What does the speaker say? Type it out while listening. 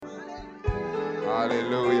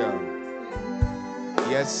Hallelujah.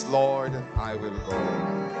 Yes, Lord, I will go.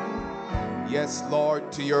 Yes,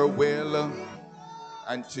 Lord, to your will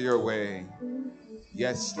and to your way.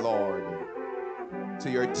 Yes, Lord,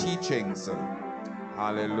 to your teachings.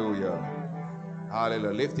 Hallelujah.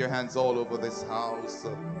 Hallelujah. Lift your hands all over this house.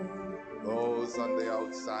 Those on the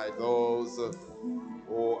outside, those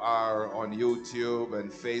who are on YouTube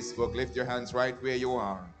and Facebook, lift your hands right where you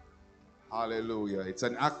are. Hallelujah. It's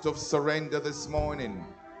an act of surrender this morning.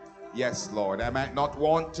 Yes, Lord. I might not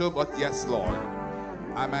want to, but yes, Lord.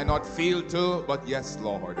 I might not feel to, but yes,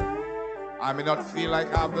 Lord. I may not feel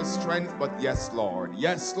like I have the strength, but yes, Lord.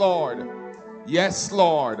 Yes, Lord. Yes,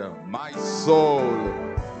 Lord. My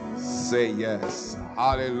soul say yes.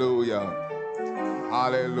 Hallelujah.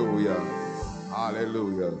 Hallelujah.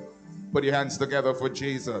 Hallelujah. Put your hands together for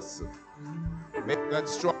Jesus. Make that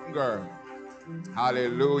stronger.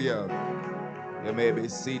 Hallelujah. You may be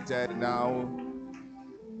seated now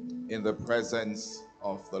in the presence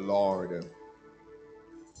of the Lord.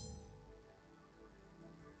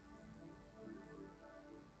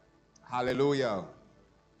 Hallelujah.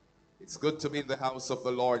 It's good to be in the house of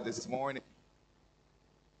the Lord this morning.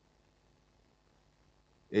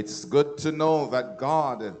 It's good to know that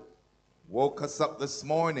God woke us up this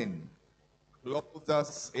morning, clothed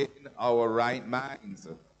us in our right minds,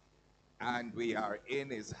 and we are in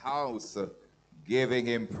his house giving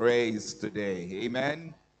him praise today.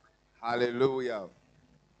 Amen. Hallelujah.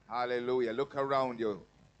 Hallelujah. Look around you.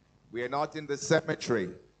 We are not in the cemetery.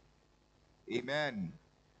 Amen.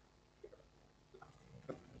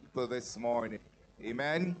 For this morning.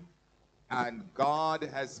 Amen. And God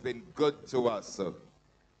has been good to us.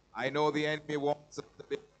 I know the enemy wants us to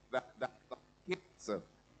be that kids,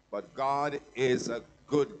 but God is a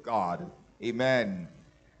good God. Amen.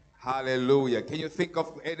 Hallelujah. Can you think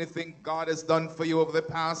of anything God has done for you over the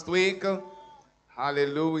past week?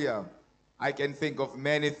 Hallelujah. I can think of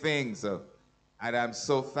many things. And I'm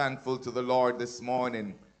so thankful to the Lord this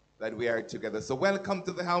morning that we are together. So welcome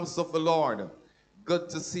to the house of the Lord. Good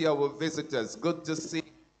to see our visitors. Good to see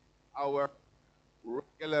our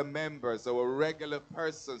regular members, our regular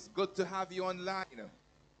persons. Good to have you online.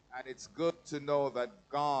 And it's good to know that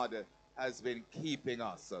God has been keeping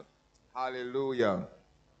us. Hallelujah.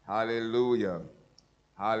 Hallelujah.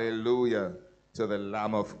 Hallelujah to the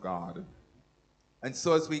Lamb of God. And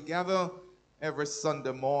so as we gather every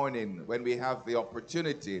Sunday morning when we have the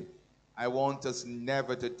opportunity, I want us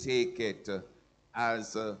never to take it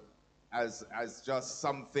as just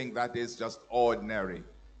something that is just ordinary.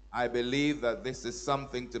 I believe that this is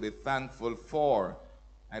something to be thankful for,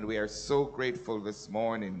 and we are so grateful this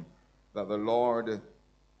morning that the Lord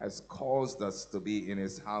has caused us to be in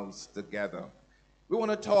his house together. We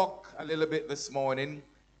want to talk a little bit this morning.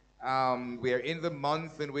 We are in the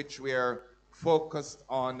month in which we are focused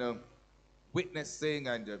on witnessing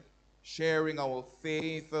and sharing our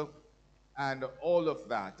faith and all of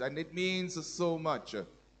that. And it means so much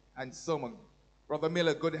and so much. Brother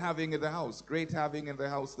Miller, good having you in the house. Great having you in the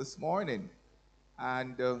house this morning.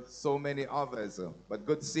 And so many others. But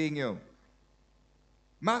good seeing you.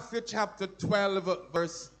 Matthew chapter 12,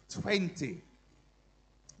 verse 20.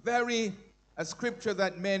 A scripture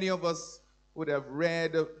that many of us would have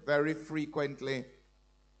read very frequently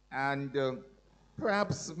and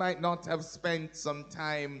perhaps might not have spent some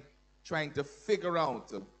time trying to figure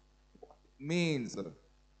out what it means.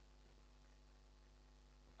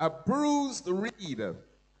 A bruised reed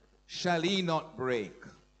shall he not break,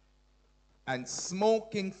 and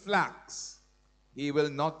smoking flax he will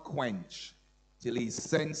not quench, till he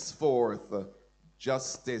sends forth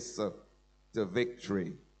justice to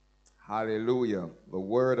victory. Hallelujah. The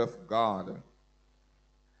word of God.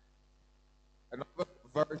 Another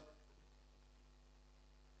verse.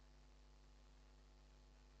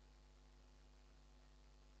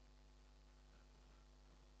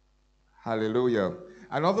 Hallelujah.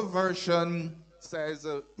 Another version says,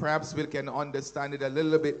 perhaps we can understand it a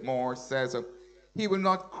little bit more, says, he will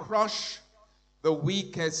not crush the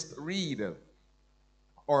weakest reed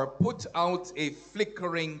or put out a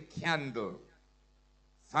flickering candle.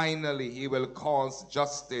 Finally, he will cause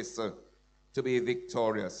justice to be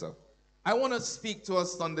victorious. I want to speak to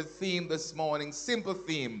us on the theme this morning, simple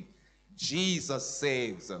theme, Jesus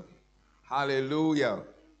saves. Hallelujah.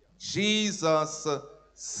 Jesus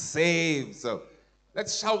saves.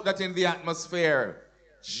 Let's shout that in the atmosphere.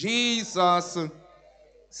 Jesus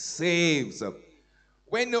saves.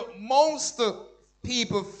 When most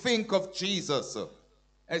people think of Jesus,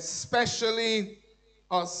 especially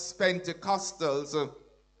us Pentecostals,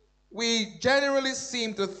 we generally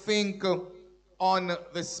seem to think on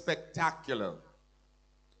the spectacular,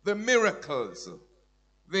 the miracles,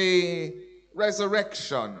 the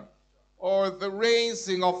resurrection or the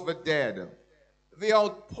raising of the dead, the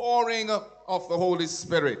outpouring of the Holy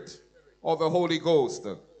Spirit or the Holy Ghost.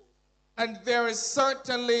 And there is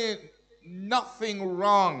certainly nothing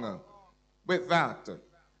wrong with that.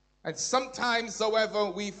 And sometimes,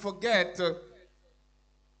 however, we forget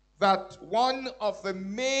that one of the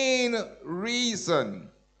main reasons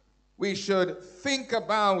we should think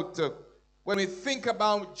about when we think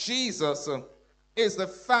about Jesus is the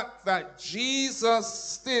fact that Jesus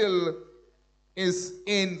still is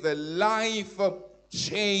in the life-changing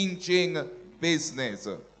business.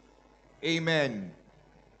 Amen.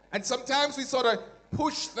 And sometimes we sort of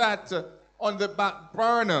push that on the back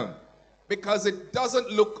burner because it doesn't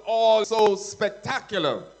look all so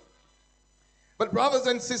spectacular. But brothers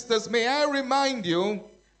and sisters, may I remind you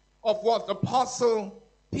of what the Apostle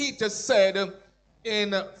Peter said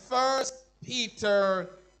in 1 Peter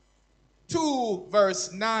 2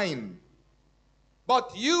 verse 9.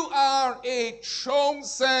 But you are a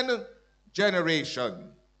chosen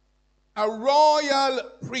generation, a royal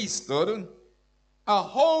priesthood, a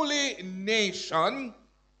holy nation,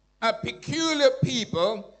 a peculiar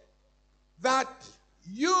people, that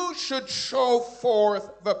you should show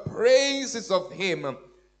forth the praises of him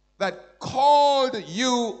that called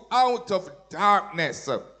you out of darkness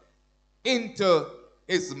into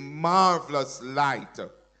his marvelous light.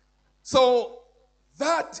 So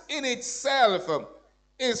that in itself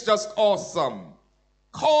is just awesome.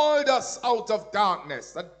 Called us out of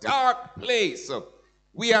darkness, a dark place.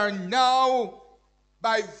 We are now,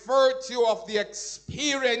 by virtue of the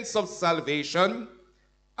experience of salvation,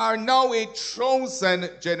 are now a chosen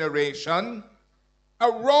generation,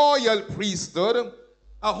 a royal priesthood,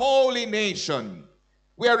 a holy nation.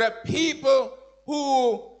 We are a people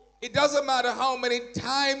who, it doesn't matter how many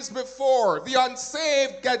times before, the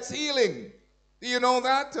unsaved gets healing. Do you know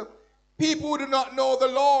that? People who do not know the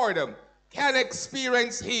Lord can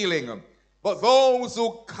experience healing. But those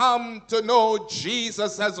who come to know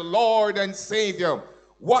Jesus as Lord and Savior,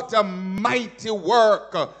 what a mighty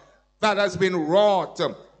work that has been wrought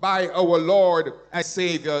by our Lord and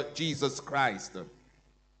Savior Jesus Christ.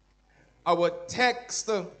 Our text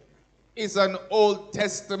is an Old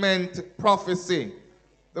Testament prophecy,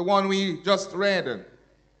 the one we just read,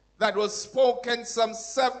 that was spoken some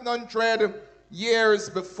 700 years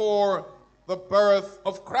before the birth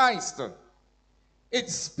of Christ. It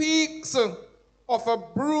speaks of a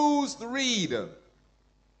bruised reed,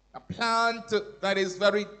 a plant that is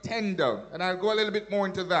very tender, and I'll go a little bit more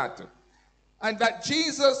into that. And that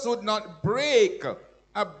Jesus would not break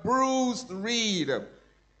a bruised reed,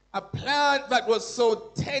 a plant that was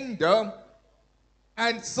so tender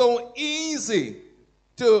and so easy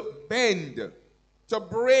to bend, to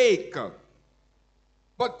break.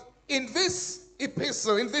 But in this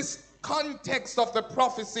epistle, in this context of the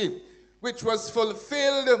prophecy, which was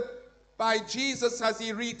fulfilled by Jesus as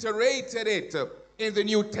he reiterated it in the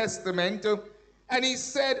New Testament, and he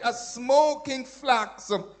said, a smoking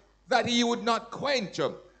flax that he would not quench.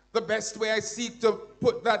 The best way I seek to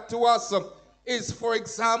put that to us is, for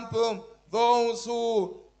example, those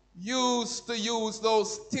who used to use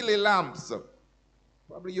those tilly lamps.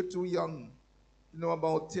 Probably you're too young to know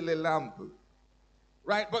about tilly lamp.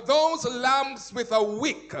 Right? But those lamps with a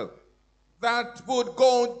wick that would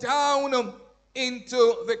go down into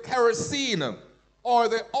the kerosene or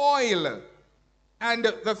the oil, and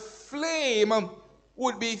the flame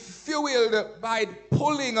would be fueled by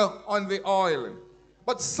pulling on the oil.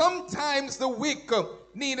 But sometimes the wick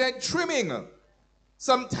needed trimming.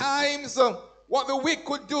 Sometimes what the wick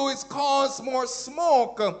would do is cause more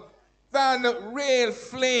smoke than real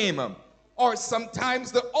flame. Or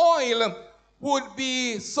sometimes the oil would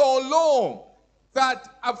be so low that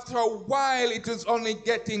after a while it is only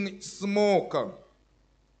getting smoke.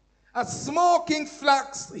 A smoking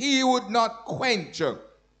flax he would not quench.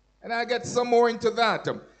 And I'll get some more into that.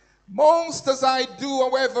 Most as I do,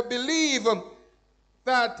 however, believe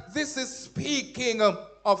that this is speaking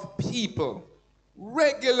of people,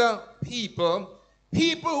 regular people,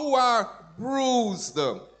 people who are bruised,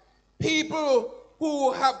 people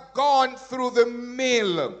who have gone through the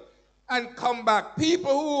mill and come back,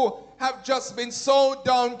 people who have just been so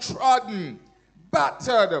downtrodden,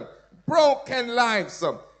 battered, broken lives,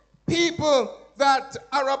 people that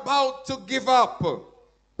are about to give up,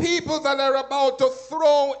 people that are about to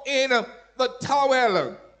throw in the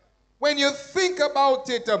towel. When you think about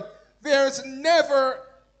it, there's never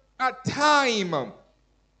a time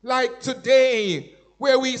like today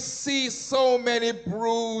where we see so many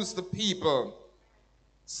bruised people,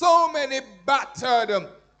 so many battered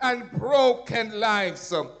and broken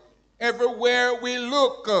lives. Everywhere we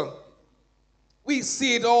look, we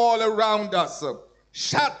see it all around us.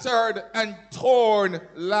 Shattered and torn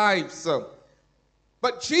lives.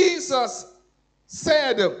 But Jesus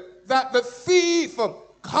said that the thief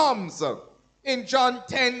comes in John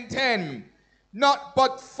 10:10, not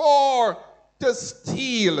but for to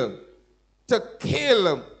steal, to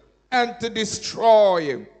kill, and to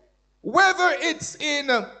destroy. Whether it's in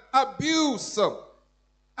abuse,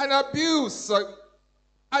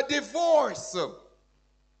 a divorce,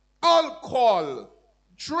 alcohol,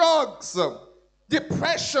 drugs,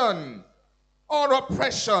 depression, or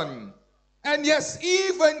oppression. And yes,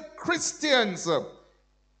 even Christians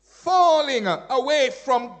falling away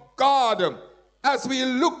from God. As we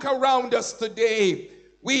look around us today,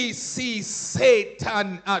 we see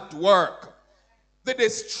Satan at work. The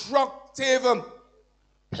destructive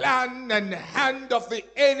plan and hand of the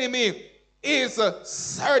enemy is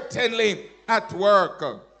certainly at work.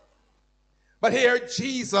 But here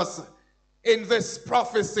Jesus in this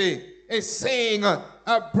prophecy is saying,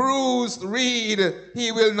 a bruised reed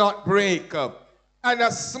he will not break, and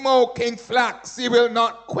a smoking flax he will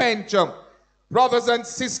not quench. Brothers and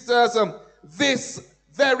sisters, this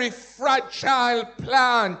very fragile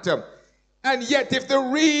plant, and yet if the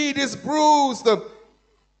reed is bruised,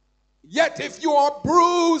 yet if you are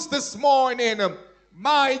bruised this morning,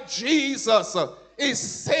 my Jesus is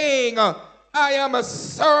saying, I am a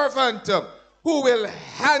servant who will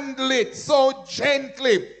handle it so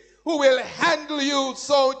gently, who will handle you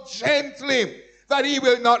so gently that he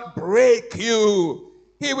will not break you,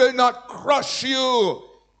 he will not crush you,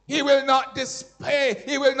 he will not despair,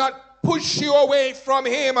 he will not push you away from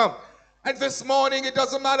him. And this morning, it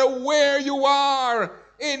doesn't matter where you are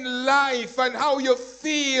in life and how you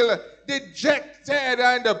feel dejected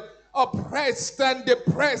and oppressed and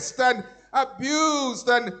depressed and abused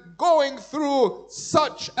and going through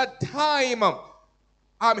such a time.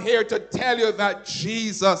 I'm here to tell you that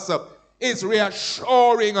Jesus is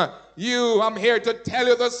reassuring you. I'm here to tell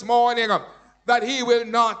you this morning that he will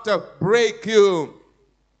not break you.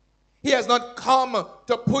 He has not come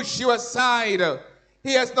to push you aside.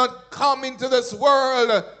 He has not come into this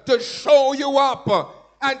world to show you up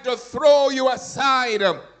and to throw you aside.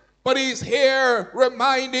 But he's here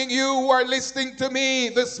reminding you who are listening to me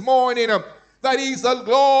this morning that he's a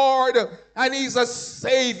Lord and he's a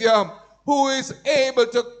Savior who is able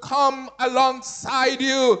to come alongside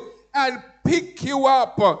you and pick you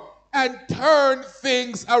up and turn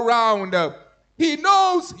things around. He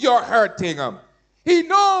knows you're hurting. He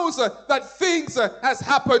knows that things has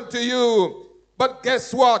happened to you. But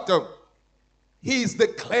guess what? He's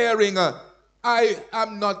declaring, I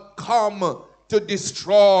am not come to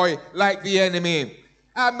destroy like the enemy.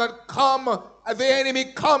 I'm not come, the enemy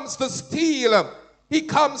comes to steal. He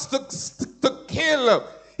comes to kill.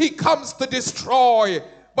 He comes to destroy.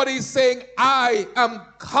 But he's saying, I am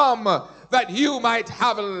come that you might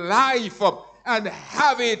have life and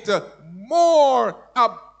have it more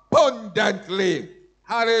abundantly.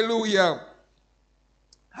 Hallelujah.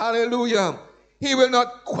 Hallelujah. He will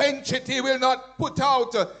not quench it. He will not put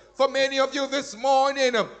out. For many of you this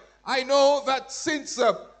morning, I know that since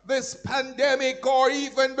this pandemic or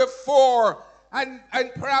even before and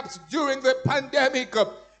perhaps during the pandemic,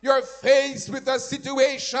 you're faced with a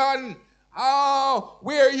situation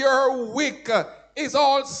where your wick is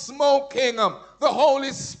all smoking, the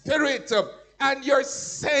Holy Spirit, and your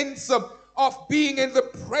sense of being in the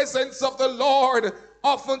presence of the Lord.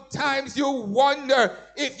 Oftentimes you wonder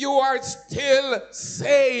if you are still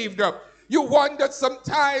saved. You wonder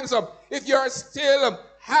sometimes if you're still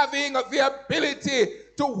having the ability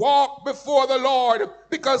to walk before the Lord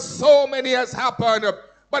because so many has happened.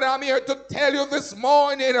 But I'm here to tell you this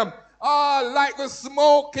morning, like the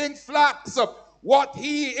smoking flax, what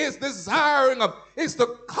he is desiring is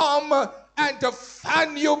to come and to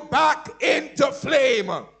fan you back into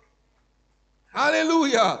flame.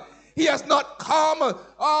 Hallelujah. He has not come,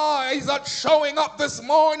 he's not showing up this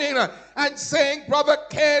morning and saying, Brother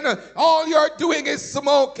Ken, all you're doing is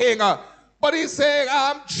smoking. But he's saying,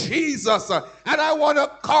 I'm Jesus, and I want to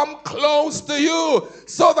come close to you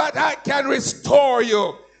so that I can restore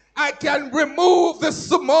you. I can remove the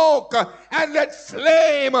smoke and let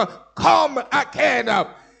flame come again.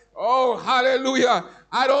 Oh, hallelujah.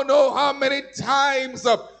 I don't know how many times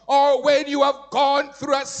or when you have gone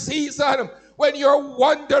through a season when you're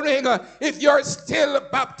wondering if you're still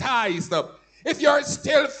baptized, if you're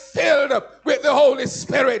still filled with the Holy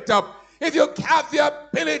Spirit, if you have the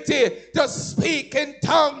ability to speak in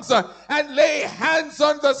tongues and lay hands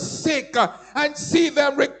on the sick and see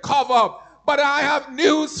them recover. But I have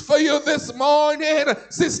news for you this morning,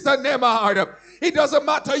 Sister Nemard. It doesn't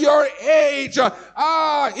matter your age.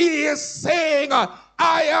 He is saying,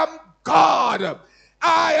 I am God.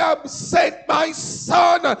 I have sent my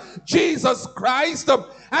son, Jesus Christ,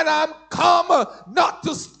 and I'm come not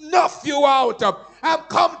to snuff you out. I'm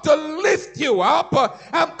come to lift you up.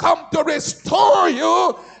 I'm come to restore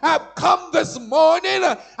you. I've come this morning.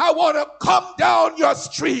 I want to come down your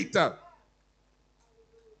street.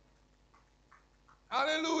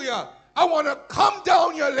 Hallelujah. I want to come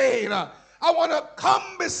down your lane. I want to come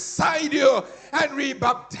beside you and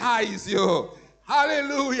rebaptize you.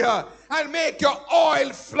 Hallelujah. And make your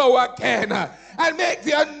oil flow again. And make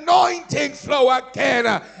the anointing flow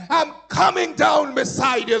again. I'm coming down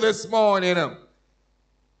beside you this morning.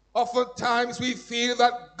 Oftentimes we feel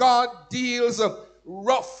that God deals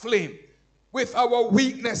roughly with our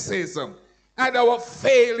weaknesses and our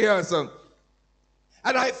failures. And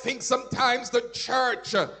I think sometimes the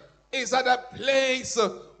church is at a place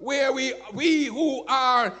where we who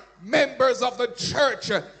are members of the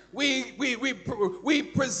church, we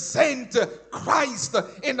present Christ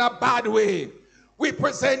in a bad way. We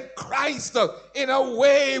present Christ in a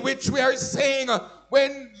way which we are saying,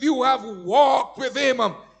 when you have walked with him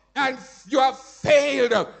and you have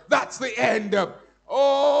failed, that's the end.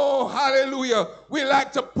 Oh, hallelujah. We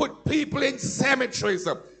like to put people in cemeteries.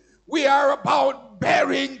 We are about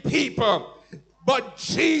burying people. But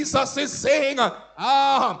Jesus is saying,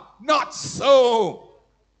 not so.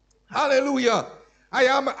 Hallelujah. I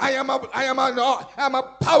am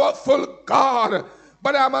a powerful God,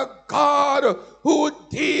 but I'm a God who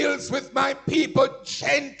deals with my people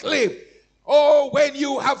gently. Oh, when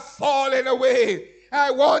you have fallen away, I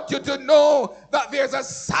want you to know that there's a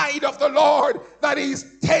side of the Lord that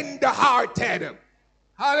is tender-hearted.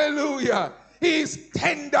 Hallelujah. He's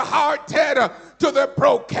tender-hearted to the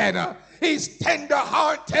broken. He's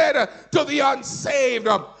tender-hearted to the unsaved.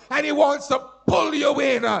 And he wants to pull you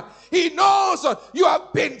in. He knows you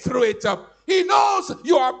have been through it. He knows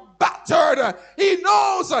you are battered. He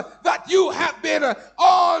knows that you have been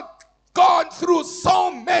all gone through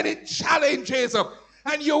so many challenges.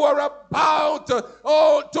 And you are about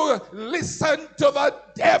to listen to the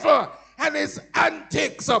devil and his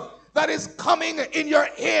antics that is coming in your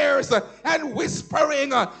ears and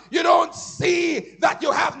whispering. You don't see that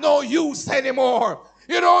you have no use anymore.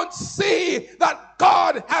 You don't see that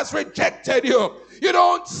God has rejected you. You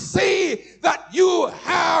don't see that you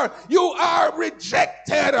are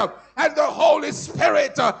rejected. And the Holy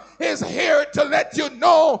Spirit is here to let you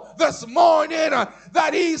know this morning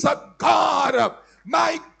that he's a God.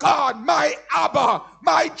 My God, my Abba,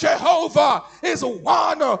 my Jehovah is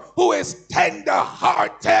one who is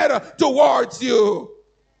tender-hearted towards you.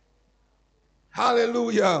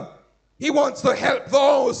 Hallelujah. He wants to help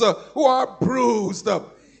those who are bruised.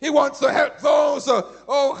 He wants to help those,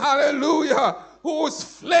 oh hallelujah, whose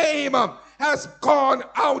flame has gone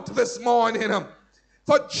out this morning.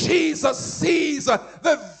 For Jesus sees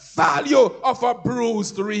the value of a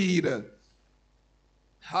bruised reed.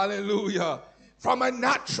 Hallelujah. From a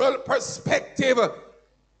natural perspective,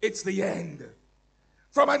 it's the end.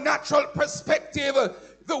 From a natural perspective,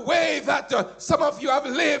 the way that some of you have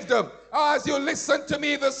lived, as you listen to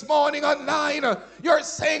me this morning online, you're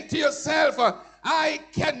saying to yourself, I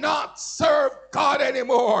cannot serve God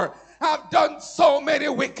anymore. I've done so many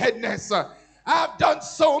wickedness. I've done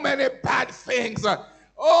so many bad things.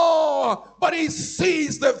 Oh, but he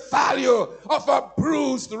sees the value of a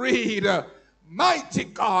bruised reed. Mighty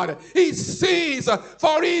God, he sees,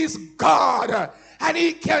 for he's God, and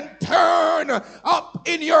he can turn up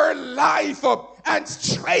in your life and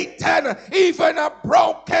straighten even a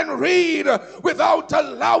broken reed without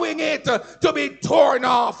allowing it to be torn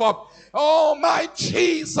off. Oh, my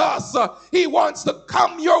Jesus, he wants to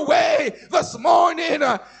come your way this morning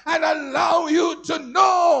and allow you to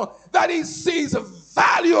know that he sees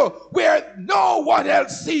value where no one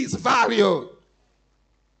else sees value.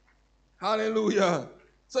 Hallelujah.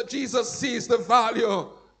 So Jesus sees the value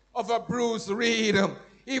of a bruised reed.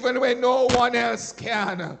 Even when no one else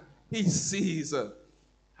can, he sees.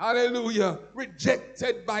 Hallelujah.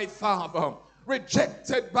 Rejected by father,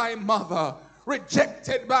 rejected by mother,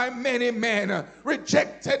 rejected by many men,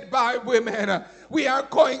 rejected by women. We are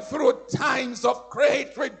going through times of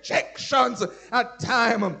great rejections at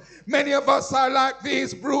times. Many of us are like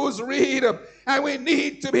these bruised reed, and we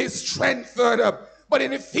need to be strengthened. But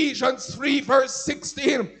in Ephesians 3 verse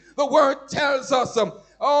 16, the word tells us,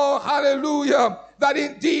 oh hallelujah, that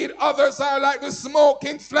indeed others are like the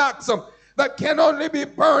smoking flax that can only be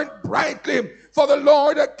burned brightly for the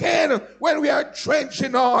Lord again when we are drenched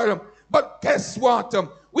in oil. But guess what?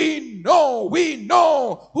 We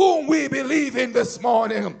know whom we believe in this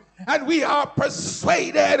morning. And we are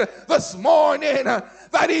persuaded this morning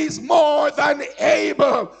that he's more than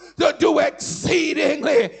able to do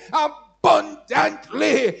exceedingly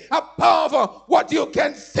abundantly above what you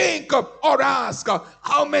can think or ask.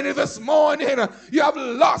 How many this morning you have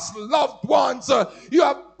lost loved ones? You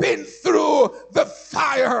have been through the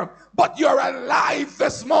fire, but you're alive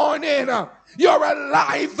this morning. You're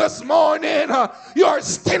alive this morning. You're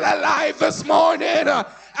still alive this morning.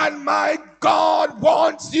 And my God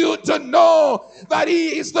wants you to know that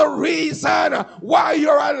he is the reason why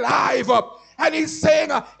you're alive. And he's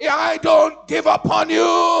saying, I don't give up on you.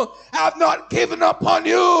 I have not given up on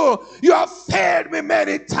you. You have failed me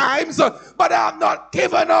many times, but I have not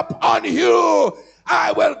given up on you.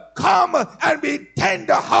 I will come and be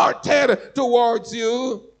tender-hearted towards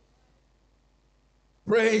you.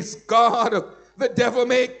 Praise God. The devil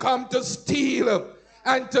may come to steal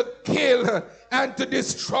and to kill and to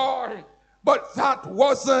destroy, but that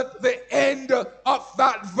wasn't the end of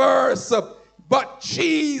that verse. But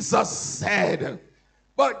Jesus said,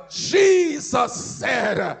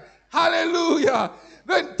 hallelujah,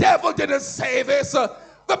 the devil didn't say this,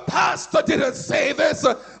 the pastor didn't say this,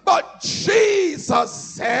 but Jesus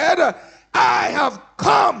said, I have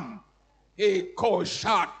come. I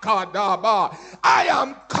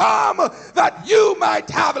am come that you might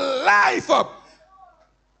have life.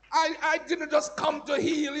 I didn't just come to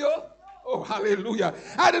heal you. Oh, hallelujah.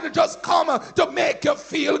 I didn't just come to make you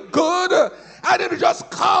feel good. I didn't just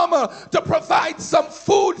come to provide some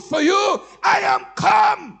food for you. I am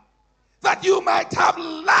come that you might have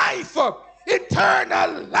life,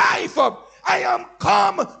 eternal life. I am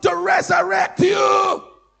come to resurrect you.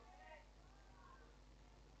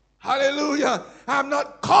 Hallelujah. I'm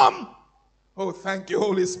not come, oh, thank you,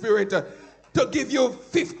 Holy Spirit, to give you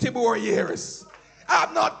 50 more years.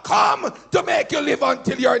 I'm not come to make you live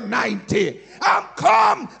until you're 90. I'm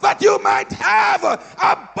come that you might have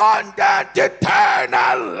abundant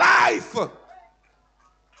eternal life.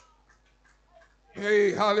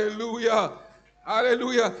 Hey, hallelujah.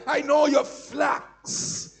 Hallelujah. I know you're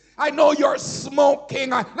flax. I know you're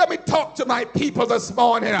smoking. Let me talk to my people this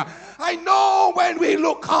morning. I know when we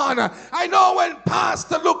look on, I know when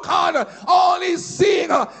Pastor look on, all he's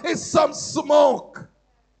seeing is some smoke.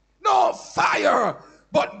 No fire,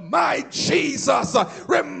 but my Jesus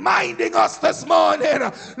reminding us this morning,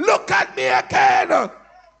 look at me again.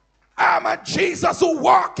 I'm a Jesus who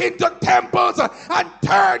walk into temples and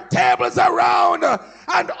turn tables around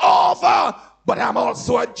and over. But I'm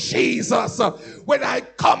also a Jesus when I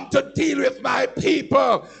come to deal with my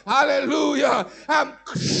people. Hallelujah. I'm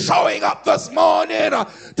showing up this morning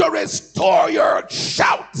to restore your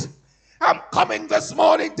shout. I'm coming this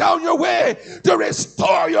morning down your way to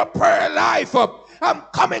restore your prayer life. I'm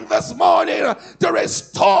coming this morning to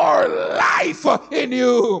restore life in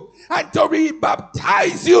you and to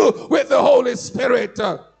rebaptize you with the Holy Spirit.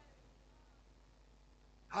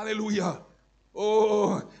 Hallelujah.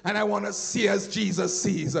 Oh, and I want to see as Jesus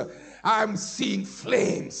sees. I'm seeing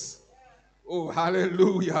flames. Oh,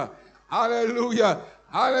 hallelujah. Hallelujah.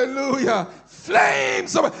 Hallelujah.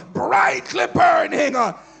 Flames brightly burning.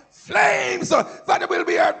 Flames that will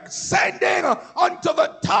be ascending onto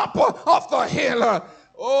the top of the hill.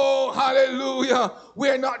 Oh, hallelujah.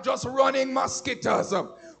 We're not just running mosquitoes.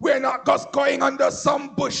 We're not just going under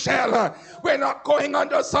some bushel. We're not going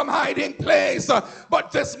under some hiding place.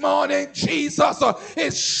 But this morning, Jesus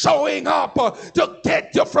is showing up to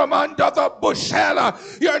get you from under the bushel.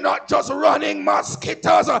 You're not just running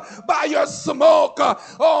mosquitoes by your smoke.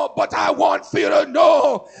 Oh, but I want for you to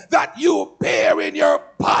know that you bear in your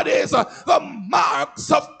bodies the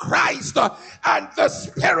marks of Christ, and the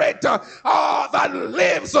Spirit that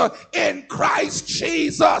lives in Christ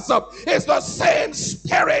Jesus is the same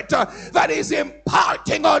Spirit that is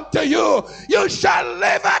imparting unto you. You shall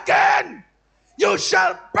live again. You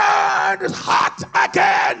shall burn hot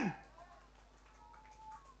again.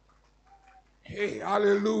 Hey,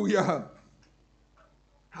 hallelujah.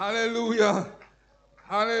 Hallelujah.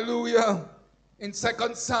 Hallelujah. In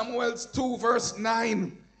 2 Samuel 2 verse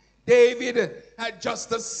 9, David had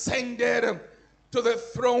just ascended to the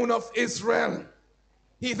throne of Israel.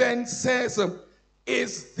 He then says,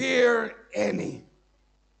 is there any?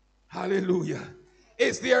 Hallelujah.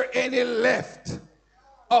 Is there any left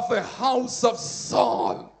of the house of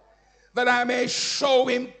Saul that I may show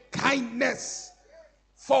him kindness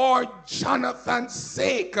for Jonathan's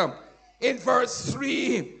sake? In verse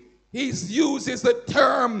 3, he uses the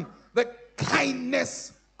term, the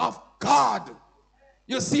kindness of God.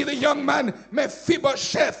 You see, the young man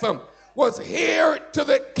Mephibosheth was heir to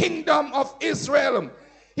the kingdom of Israel.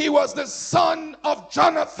 He was the son of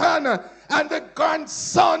Jonathan, and the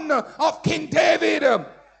grandson of King David.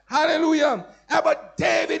 Hallelujah. But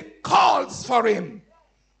David calls for him.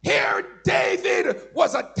 Here David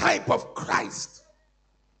was a type of Christ.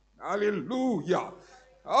 Hallelujah.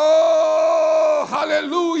 Oh,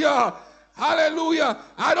 hallelujah. Hallelujah.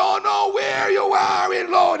 I don't know where you are in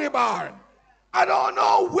Lodebar. I don't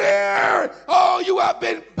know where, you have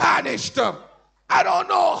been banished. I don't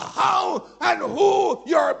know how and who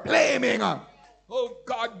you're blaming. Oh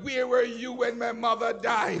God, where were you when my mother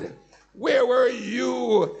died? Where were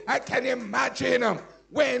you? I can imagine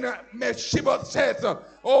when Mephibosheth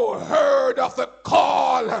heard of the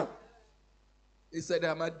call. He said,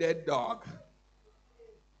 I'm a dead dog.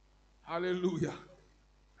 Hallelujah.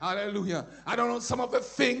 Hallelujah. I don't know some of the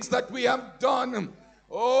things that we have done.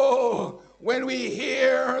 Oh, when we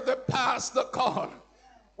hear the pastor call,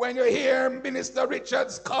 when you hear Minister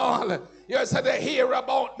Richard's call, you say they hear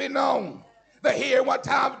about me now. They hear what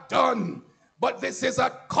I've done. But this is a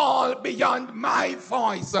call beyond my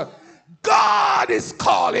voice. God is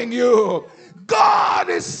calling you. God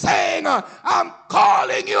is saying, I'm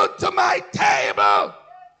calling you to my table.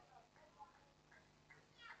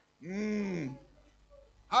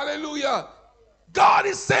 Hallelujah. God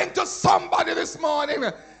is saying to somebody this morning,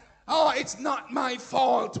 it's not my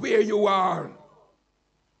fault where you are.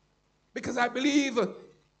 Because I believe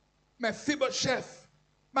Mephibosheth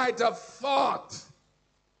might have thought,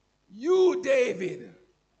 you, David,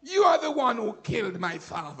 you are the one who killed my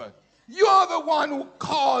father. You are the one who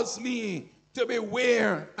caused me to be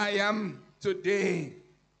where I am today.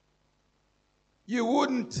 You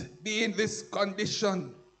wouldn't be in this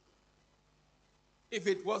condition if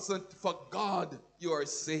it wasn't for God, you are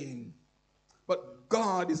saying. But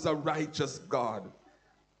God is a righteous God.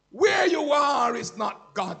 Where you are is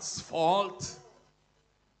not God's fault.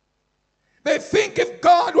 They think if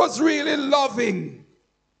God was really loving,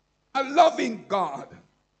 a loving God,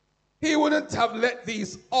 he wouldn't have let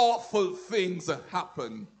these awful things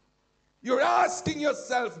happen. You're asking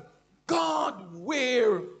yourself, God,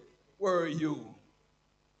 where were you?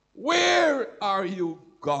 Where are you,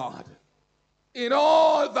 God? In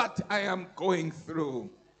all that I am going through,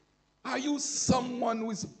 are you someone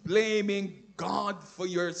who is blaming God for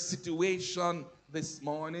your situation this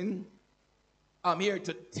morning? I'm here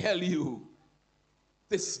to tell you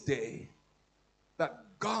this day that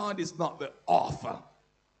God is not the author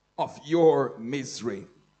of your misery.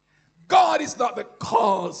 God is not the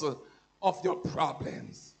cause of your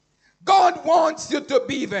problems. God wants you to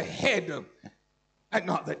be the head and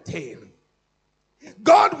not the tail.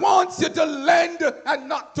 God wants you to lend and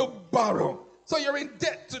not to borrow. So you're in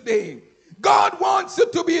debt today. God wants you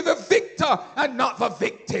to be the victor and not the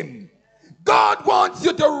victim. God wants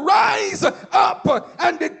you to rise up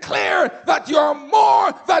and declare that you're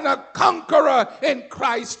more than a conqueror in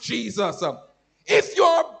Christ Jesus. If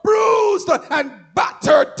you're bruised and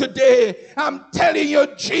battered today, I'm telling you,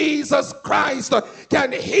 Jesus Christ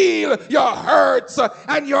can heal your hurts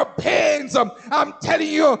and your pains. I'm telling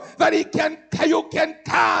you that you can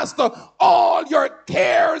cast all your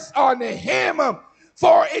cares on him,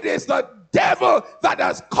 for it is the devil that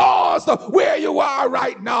has caused where you are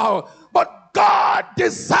right now. But God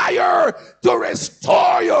desires to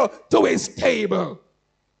restore you to his table.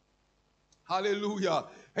 Hallelujah.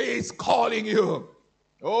 He is calling you.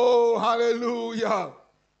 Oh, hallelujah.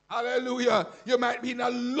 Hallelujah. You might be in a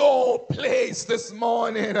low place this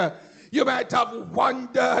morning. You might have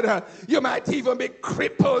wondered. You might even be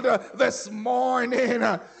crippled this morning.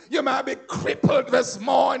 You might be crippled this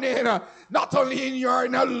morning. Not only you're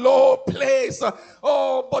in a low place,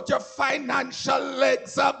 but your financial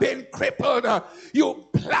legs have been crippled. You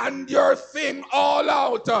planned your thing all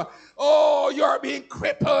out. You're being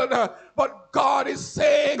crippled. But God is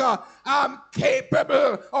saying, I'm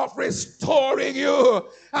capable of restoring you.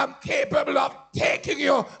 I'm capable of taking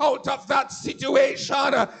you out of that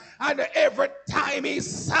situation. And every time he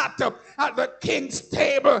sat at the king's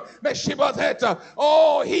table, Mephibosheth,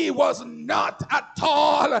 he was not at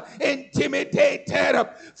all intimidated.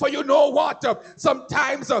 For you know what?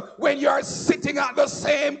 Sometimes when you're sitting at the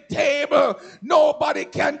same table, nobody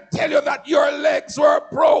can tell you that your legs were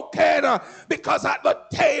broken, because at the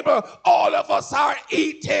table, all of us are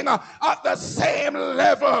eating at the same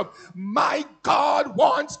level. My God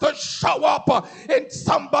wants to show up in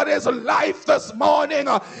somebody's life this morning.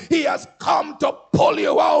 He has come to pull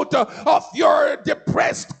you out of your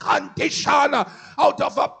depressed condition, out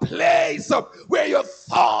of a place where you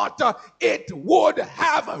thought it would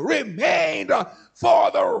have remained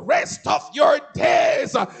for the rest of your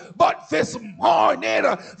days. But this morning,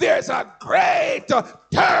 there's a great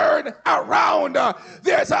turn around.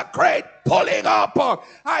 There's a great pulling up.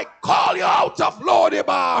 I call you out of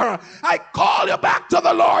Lodibar. I call you back to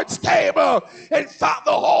the Lord's table. In fact,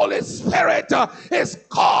 the Holy Spirit is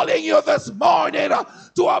calling you this morning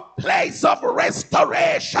to a place of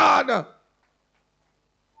restoration.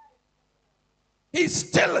 He's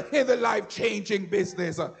still in the life-changing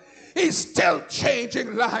business. He's still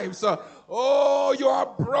changing lives. Oh, you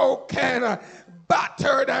are broken,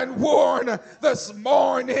 battered and worn this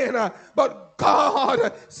morning, but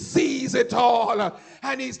God sees it all,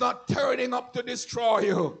 and he's not turning up to destroy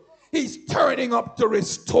you. He's turning up to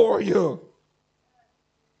restore you.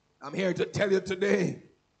 I'm here to tell you today,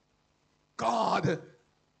 God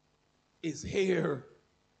is here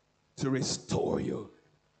to restore you.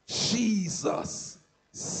 Jesus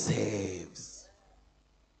saves.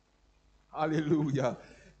 Hallelujah.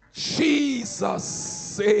 Jesus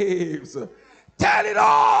saves. Tell it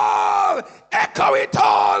all. Echo it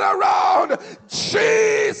all around.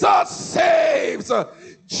 Jesus saves.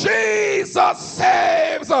 Jesus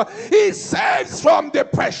saves. He saves from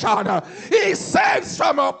depression. He saves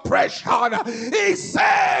from oppression. He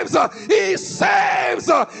saves. He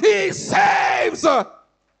saves. He saves.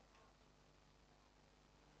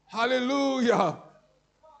 Hallelujah.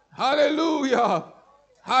 Hallelujah.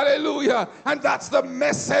 Hallelujah. And that's the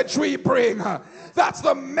message we bring. That's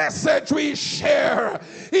the message we share.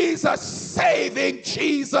 He's a saving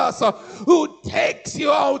Jesus who takes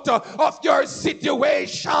you out of your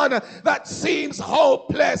situation that seems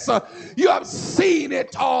hopeless. You have seen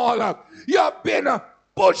it all. You have been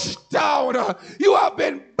pushed down. You have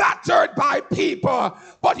been battered by people.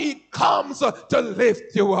 But he comes to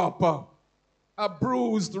lift you up. A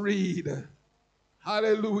bruised reed.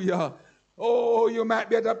 Hallelujah. Oh, you might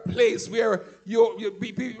be at a place where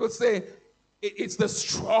people say it's the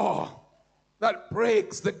straw that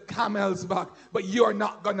breaks the camel's back, but you're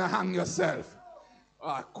not going to hang yourself.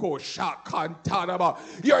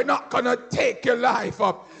 You're not going to take your life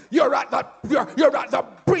up. You're at the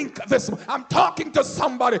brink this. I'm talking to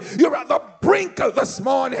somebody. You're at the brink this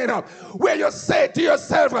morning where you say to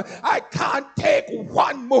yourself, I can't take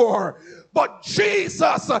one more. But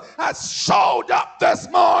Jesus has showed up this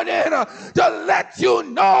morning to let you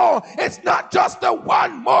know it's not just the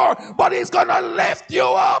one more, but he's going to lift you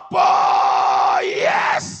up. Oh,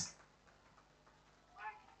 yes.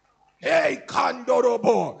 Hey,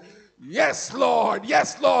 Kandorobo. Yes, Lord.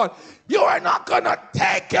 Yes, Lord. You are not going to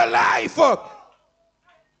take your life for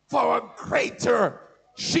a greater.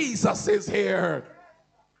 Jesus is here.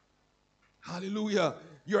 Hallelujah.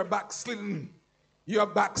 You're backslidden. You're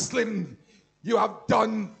backslidden. You have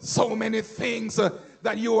done so many things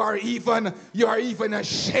that you are even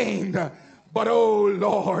ashamed. But oh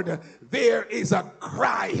Lord, there is a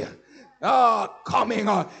cry coming.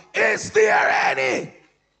 Is there any?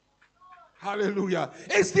 Hallelujah.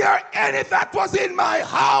 Is there any that was in my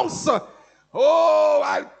house? Oh,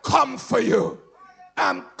 I'll come for you.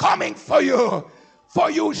 I'm coming for you. For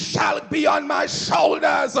you shall be on my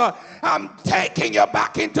shoulders. I'm taking you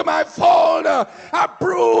back into my fold. A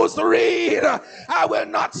bruised reed. I will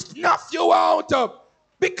not snuff you out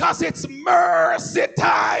because it's mercy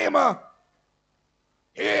time.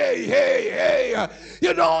 Hey, hey, hey.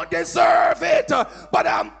 You don't deserve it, but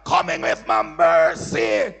I'm coming with my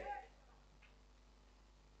mercy.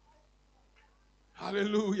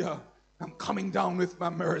 Hallelujah. I'm coming down with my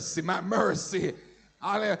mercy. My mercy.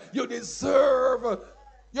 You deserve,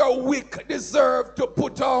 your weak deserve to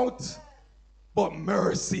put out, but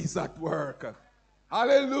mercy's at work.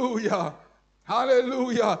 Hallelujah.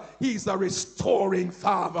 Hallelujah. He's a restoring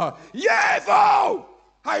Father. Yea, though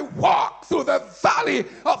I walk through the valley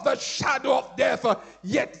of the shadow of death,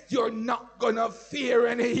 yet you're not gonna fear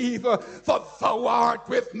any evil, for thou art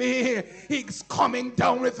with me. He's coming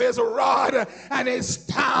down with his rod and his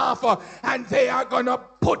staff, and they are gonna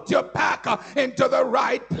put you back into the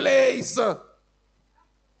right place.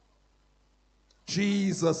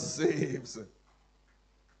 Jesus saves.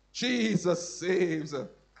 Jesus saves.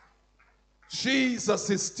 Jesus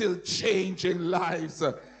is still changing lives.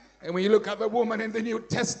 And when you look at the woman in the New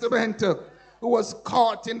Testament who was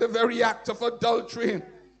caught in the very act of adultery,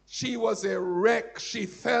 she was a wreck. She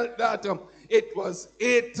felt that it was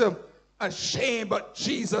a shame, but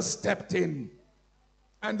Jesus stepped in.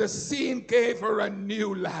 And the scene gave her a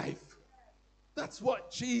new life. That's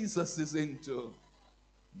what Jesus is into.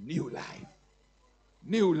 New life.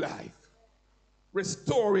 New life.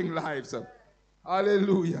 Restoring lives.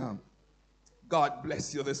 Hallelujah. God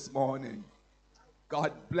bless you this morning.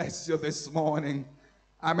 God bless you this morning.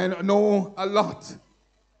 I may not know a lot,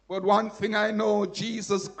 but one thing I know,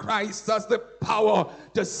 Jesus Christ has the power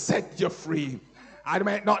to set you free. I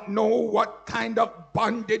might not know what kind of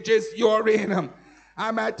bondages you're in.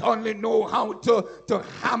 I might only know how to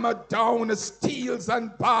hammer down steels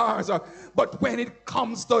and bars. But when it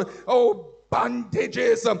comes to,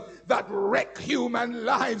 bondages that wreck human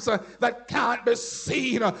lives, that can't be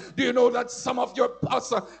seen. Do you know that some of your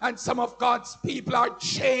us and some of God's people are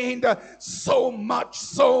chained so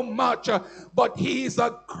much, but he's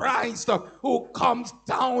a Christ who comes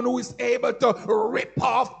down, who is able to rip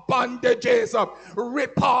off bondages,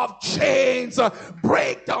 rip off chains,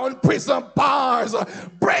 break down prison bars,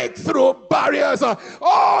 break through barriers.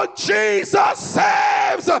 Oh, Jesus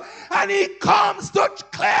saves, and he comes to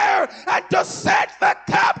declare and to set the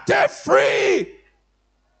captive free.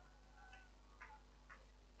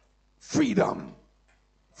 Freedom,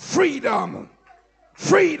 freedom,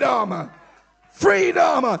 freedom,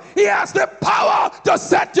 freedom. He has the power to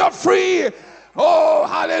set you free. Oh,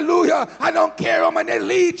 hallelujah. I don't care how many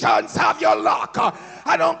legions have you locked.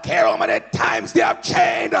 I don't care how many times they have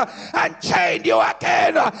chained and chained you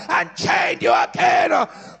again and chained you again.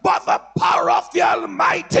 But the power of the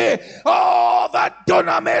Almighty, oh, the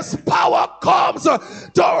dunamis power comes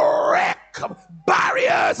to wreck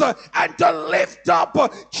barriers and to lift up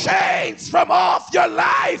chains from off your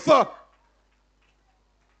life.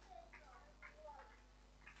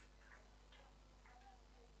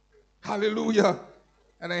 Hallelujah.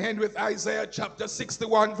 And I end with Isaiah chapter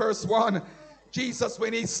 61 verse 1. Jesus,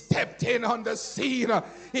 when he stepped in on the scene,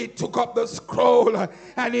 he took up the scroll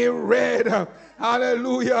and he read,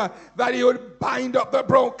 hallelujah, that he would bind up the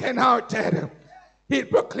brokenhearted. He'd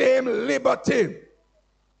proclaim liberty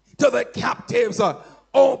to the captives,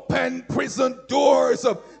 open prison doors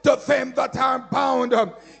to them that are bound.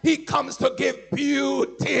 He comes to give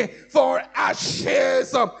beauty for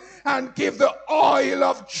ashes and give the oil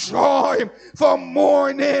of joy for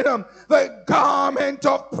mourning, the garment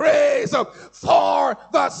of praise for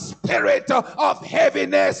the spirit of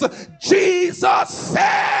heaviness. Jesus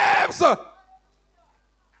saves.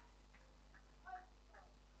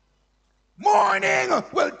 Mourning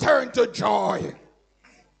will turn to joy.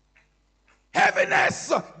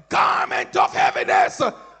 Heaviness, garment of heaviness.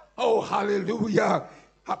 Oh, hallelujah.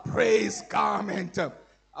 A praise garment.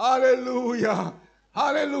 Hallelujah.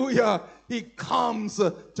 Hallelujah. He comes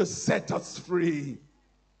to set us free.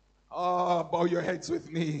 Oh, bow your heads with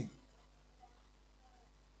me.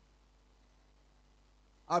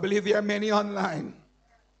 I believe there are many online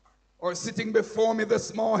or sitting before me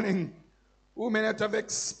this morning who may not have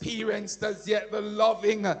experienced as yet the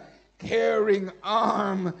loving, caring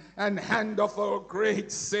arm and hand of our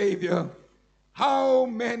great Savior. How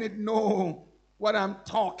many know what I'm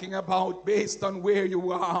talking about based on where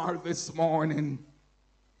you are this morning?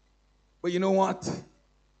 But you know what?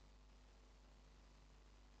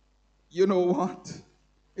 You know what?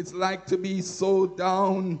 It's like to be so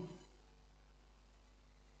down.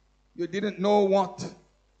 You didn't know what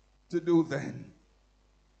to do then.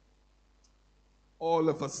 All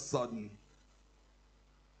of a sudden,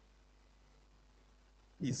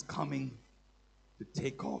 he's coming to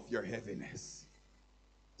take off your heaviness,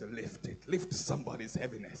 to lift it. Lift somebody's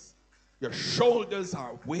heaviness. Your shoulders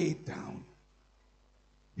are weighed down.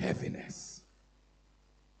 Heaviness.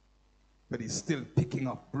 But he's still picking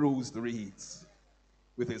up bruised reeds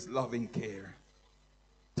with his loving care,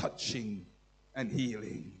 touching and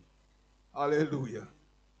healing. Hallelujah.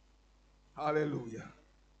 Hallelujah.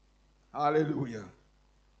 Hallelujah.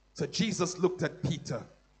 So Jesus looked at Peter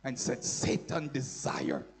and said, Satan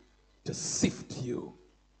desire to sift you.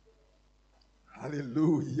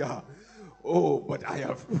 Hallelujah. Oh, but I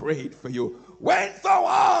have prayed for you. When thou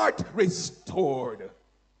art restored,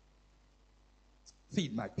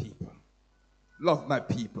 feed my people. Love my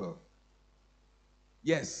people.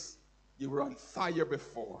 Yes, you were on fire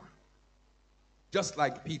before, just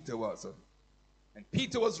like Peter was. And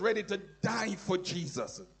Peter was ready to die for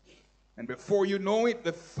Jesus. And before you know it,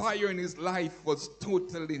 the fire in his life was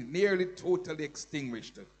nearly totally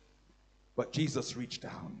extinguished. But Jesus reached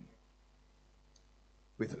down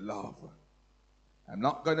with love. I'm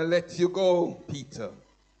not going to let you go, Peter.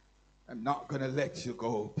 I'm not going to let you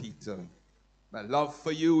go, Peter. My love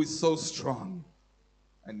for you is so strong,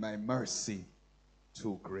 and my mercy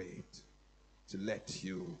too great to let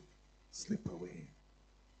you slip away.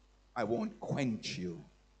 I won't quench you.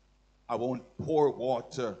 I won't pour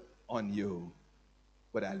water on you,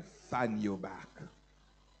 but I'll fan you back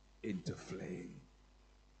into flame.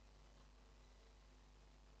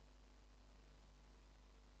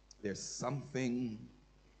 There's something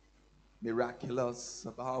miraculous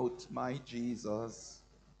about my Jesus.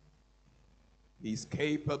 He's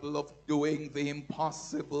capable of doing the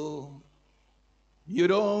impossible. You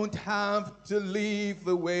don't have to leave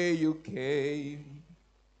the way you came,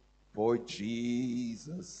 for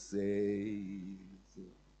Jesus saves.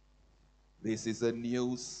 This is a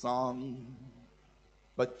new song,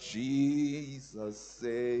 but Jesus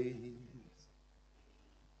saves.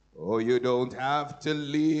 Oh, you don't have to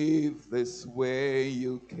leave this way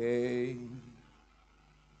you came,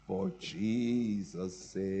 for Jesus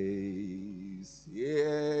saves.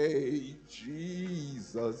 Yea,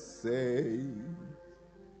 Jesus saves.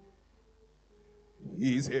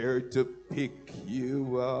 He's here to pick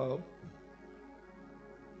you up.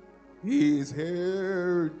 He's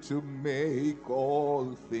here to make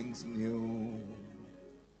all things new.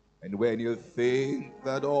 And when you think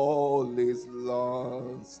that all is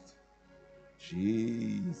lost,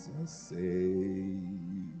 Jesus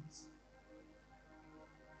saves.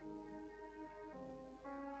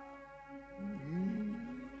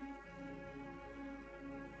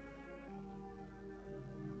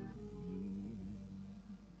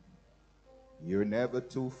 You're never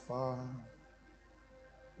too far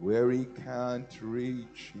where he can't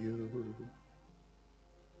reach you.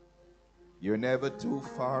 You're never too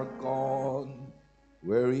far gone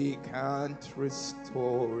where he can't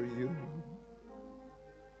restore you.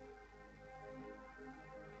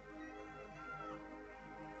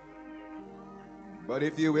 But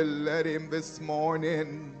if you will let him this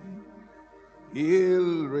morning,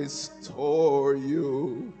 he'll restore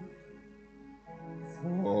you.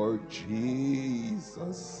 For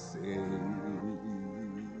Jesus' sake.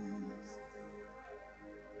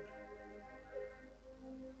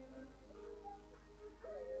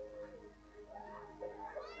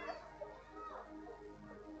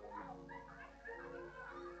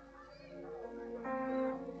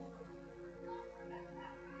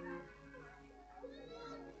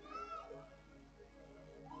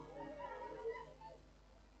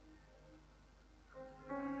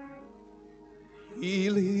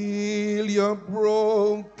 He'll heal your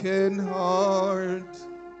broken heart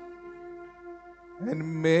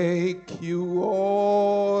and make you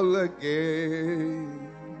whole again.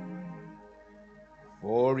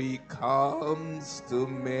 For he comes to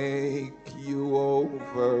make you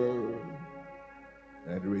over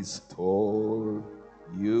and restore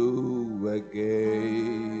you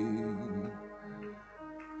again.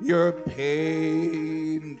 Your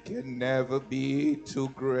pain can never be too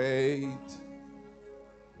great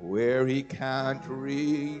where he can't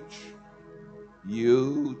reach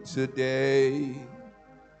you today.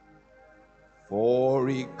 For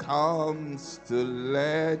he comes to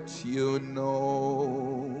let you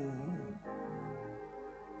know,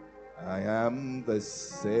 I am the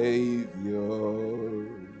Savior.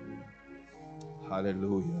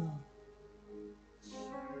 Hallelujah.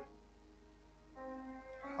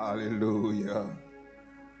 Hallelujah.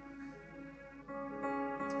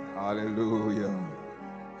 Hallelujah.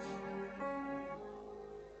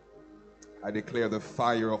 I declare the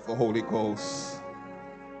fire of the Holy Ghost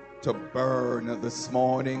to burn this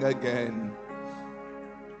morning again.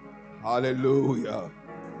 Hallelujah.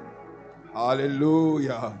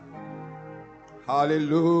 Hallelujah.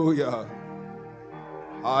 Hallelujah.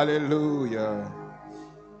 Hallelujah.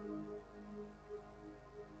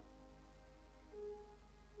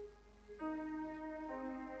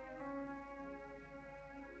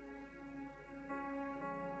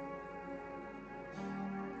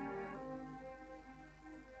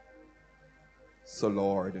 So,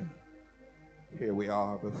 Lord, here we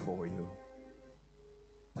are before you.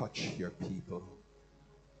 Touch your people.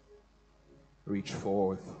 Reach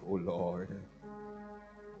forth, O Lord,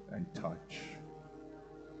 and touch.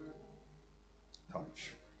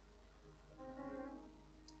 Touch.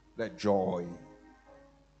 Let joy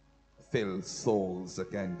fill souls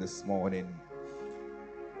again this morning.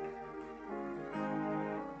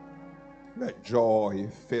 Let joy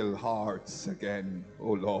fill hearts again,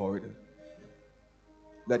 O Lord.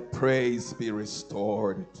 Let praise be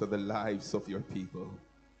restored to the lives of your people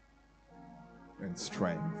and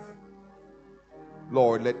strength.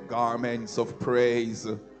 Lord, let garments of praise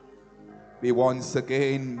be once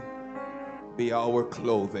again be our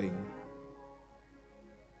clothing.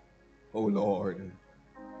 O Lord.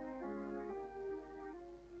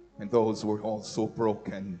 And those who are also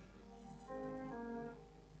broken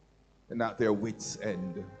and at their wits'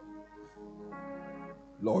 end,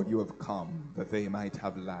 Lord, you have come that they might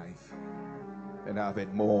have life and have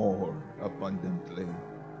it more abundantly.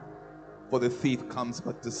 For the thief comes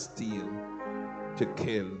but to steal, to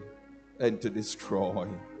kill, and to destroy.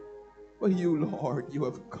 But you, Lord, you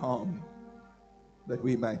have come that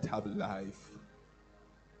we might have life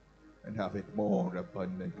and have it more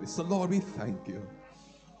abundantly. So, Lord, we thank you.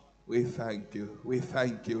 We thank you. We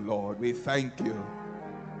thank you, Lord. We thank you.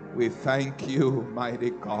 We thank you,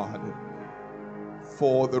 mighty God,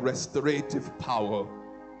 for the restorative power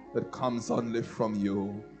that comes only from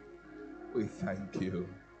you. We thank you.